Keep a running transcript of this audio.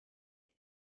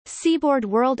Seaboard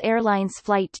World Airlines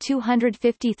Flight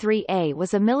 253A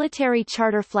was a military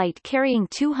charter flight carrying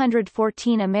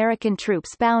 214 American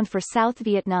troops bound for South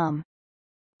Vietnam.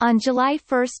 On July 1,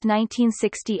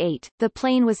 1968, the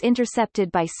plane was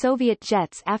intercepted by Soviet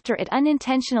jets after it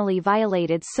unintentionally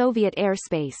violated Soviet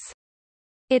airspace.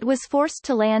 It was forced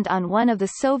to land on one of the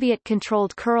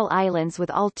Soviet-controlled Kuril Islands with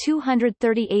all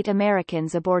 238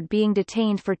 Americans aboard being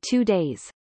detained for 2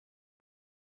 days.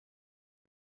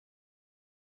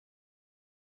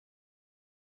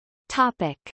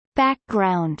 Topic.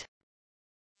 Background.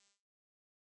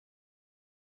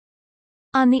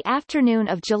 On the afternoon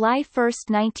of July 1,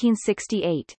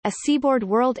 1968, a Seaboard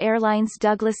World Airlines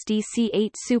Douglas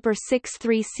DC-8 Super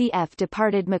 63CF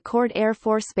departed McChord Air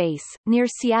Force Base, near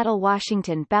Seattle,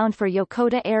 Washington, bound for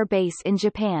Yokota Air Base in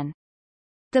Japan.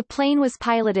 The plane was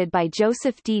piloted by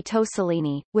Joseph D.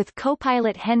 Tosellini, with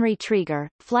co-pilot Henry Trieger,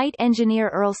 flight engineer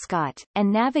Earl Scott,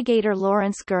 and navigator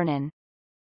Lawrence Gernon.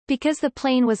 Because the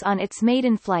plane was on its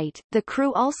maiden flight, the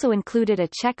crew also included a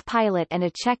Czech pilot and a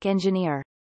Czech engineer.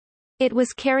 It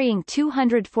was carrying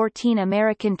 214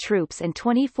 American troops and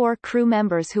 24 crew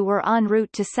members who were en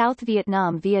route to South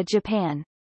Vietnam via Japan.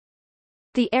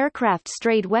 The aircraft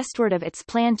strayed westward of its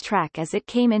planned track as it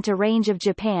came into range of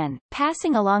Japan,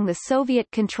 passing along the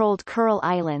Soviet-controlled Kuril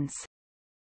Islands.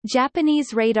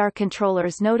 Japanese radar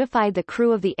controllers notified the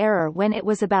crew of the error when it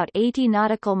was about 80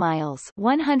 nautical miles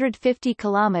 150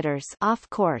 kilometers off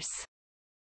course.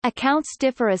 Accounts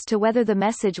differ as to whether the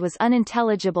message was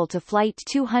unintelligible to Flight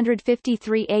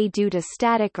 253A due to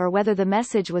static or whether the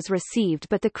message was received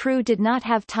but the crew did not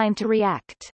have time to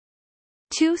react.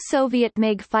 2 Soviet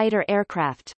MiG fighter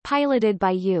aircraft, piloted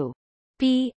by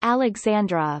U.B.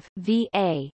 Alexandrov,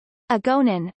 V.A.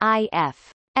 Agonin,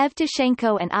 I.F.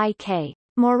 Evtushenko and I.K.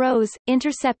 Moroz,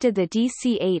 intercepted the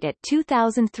DC-8 at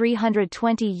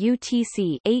 2320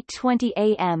 UTC 8:20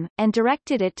 a.m., and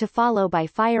directed it to follow by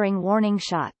firing warning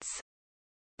shots.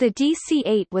 The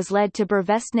DC-8 was led to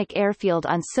Burevestnik Airfield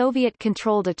on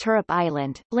Soviet-controlled Aturup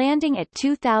Island, landing at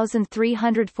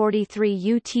 2343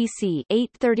 UTC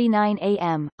 8:39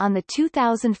 a.m., on the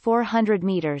 2,400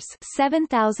 meters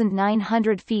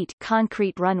 7,900 feet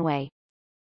concrete runway.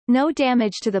 No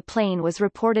damage to the plane was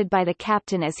reported by the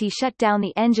captain as he shut down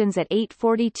the engines at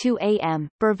 8:42 a.m.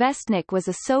 Burevestnik was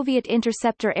a Soviet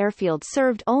interceptor airfield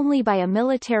served only by a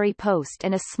military post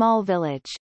and a small village.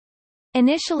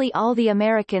 Initially all the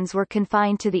Americans were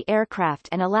confined to the aircraft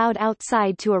and allowed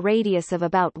outside to a radius of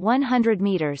about 100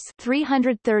 meters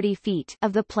 330 feet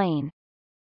of the plane.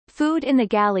 Food in the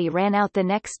galley ran out the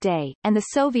next day, and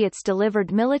the Soviets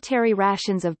delivered military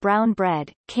rations of brown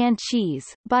bread, canned cheese,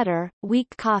 butter, weak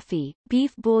coffee,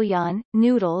 beef bouillon,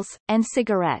 noodles, and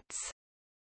cigarettes.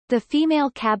 The female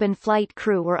cabin flight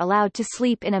crew were allowed to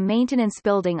sleep in a maintenance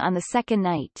building on the second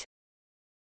night.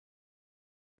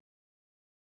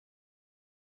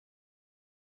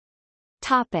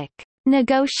 Topic.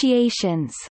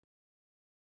 Negotiations.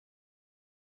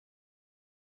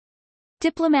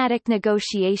 Diplomatic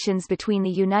negotiations between the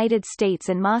United States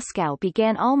and Moscow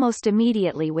began almost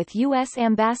immediately with U.S.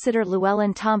 Ambassador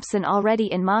Llewellyn Thompson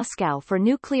already in Moscow for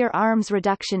nuclear arms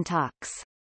reduction talks.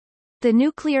 The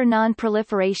Nuclear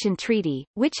Non-Proliferation Treaty,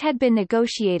 which had been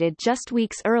negotiated just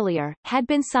weeks earlier, had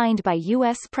been signed by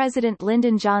U.S. President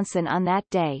Lyndon Johnson on that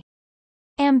day.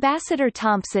 Ambassador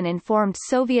Thompson informed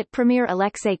Soviet Premier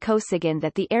Alexei Kosygin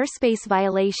that the airspace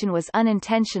violation was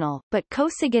unintentional, but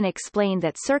Kosygin explained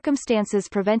that circumstances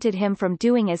prevented him from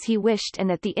doing as he wished and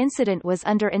that the incident was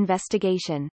under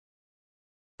investigation.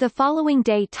 The following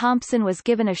day Thompson was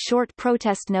given a short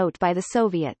protest note by the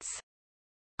Soviets.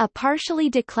 A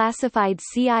partially declassified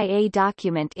CIA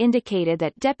document indicated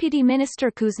that Deputy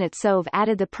Minister Kuznetsov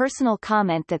added the personal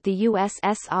comment that the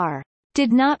USSR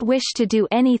did not wish to do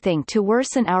anything to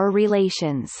worsen our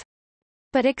relations,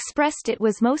 but expressed it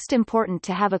was most important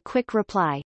to have a quick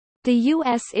reply. The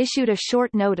U.S. issued a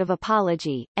short note of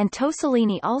apology, and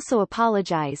Tosellini also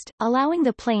apologized, allowing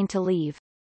the plane to leave.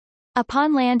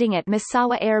 Upon landing at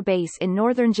Misawa Air Base in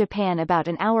northern Japan about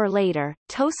an hour later,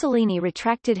 Tosellini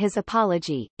retracted his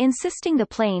apology, insisting the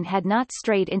plane had not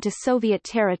strayed into Soviet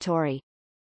territory.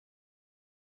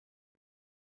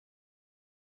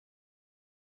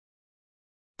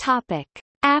 Topic.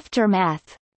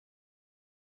 Aftermath.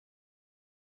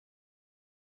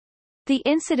 The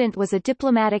incident was a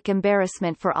diplomatic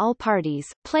embarrassment for all parties,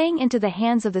 playing into the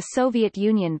hands of the Soviet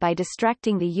Union by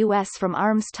distracting the U.S. from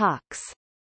arms talks.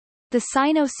 The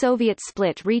Sino-Soviet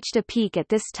split reached a peak at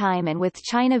this time, and with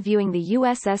China viewing the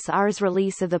USSR's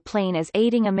release of the plane as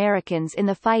aiding Americans in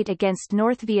the fight against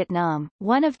North Vietnam,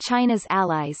 one of China's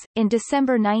allies, in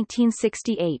December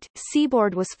 1968,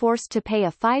 Seaboard was forced to pay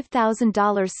a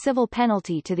 $5,000 civil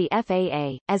penalty to the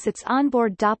FAA, as its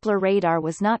onboard Doppler radar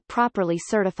was not properly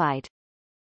certified.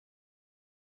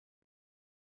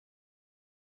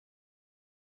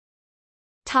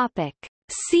 Topic.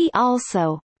 See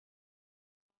also: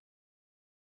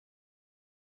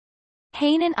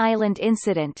 Hainan Island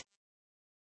incident,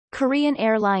 Korean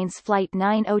Airlines Flight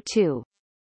 902,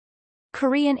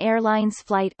 Korean Airlines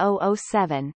Flight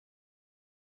 007.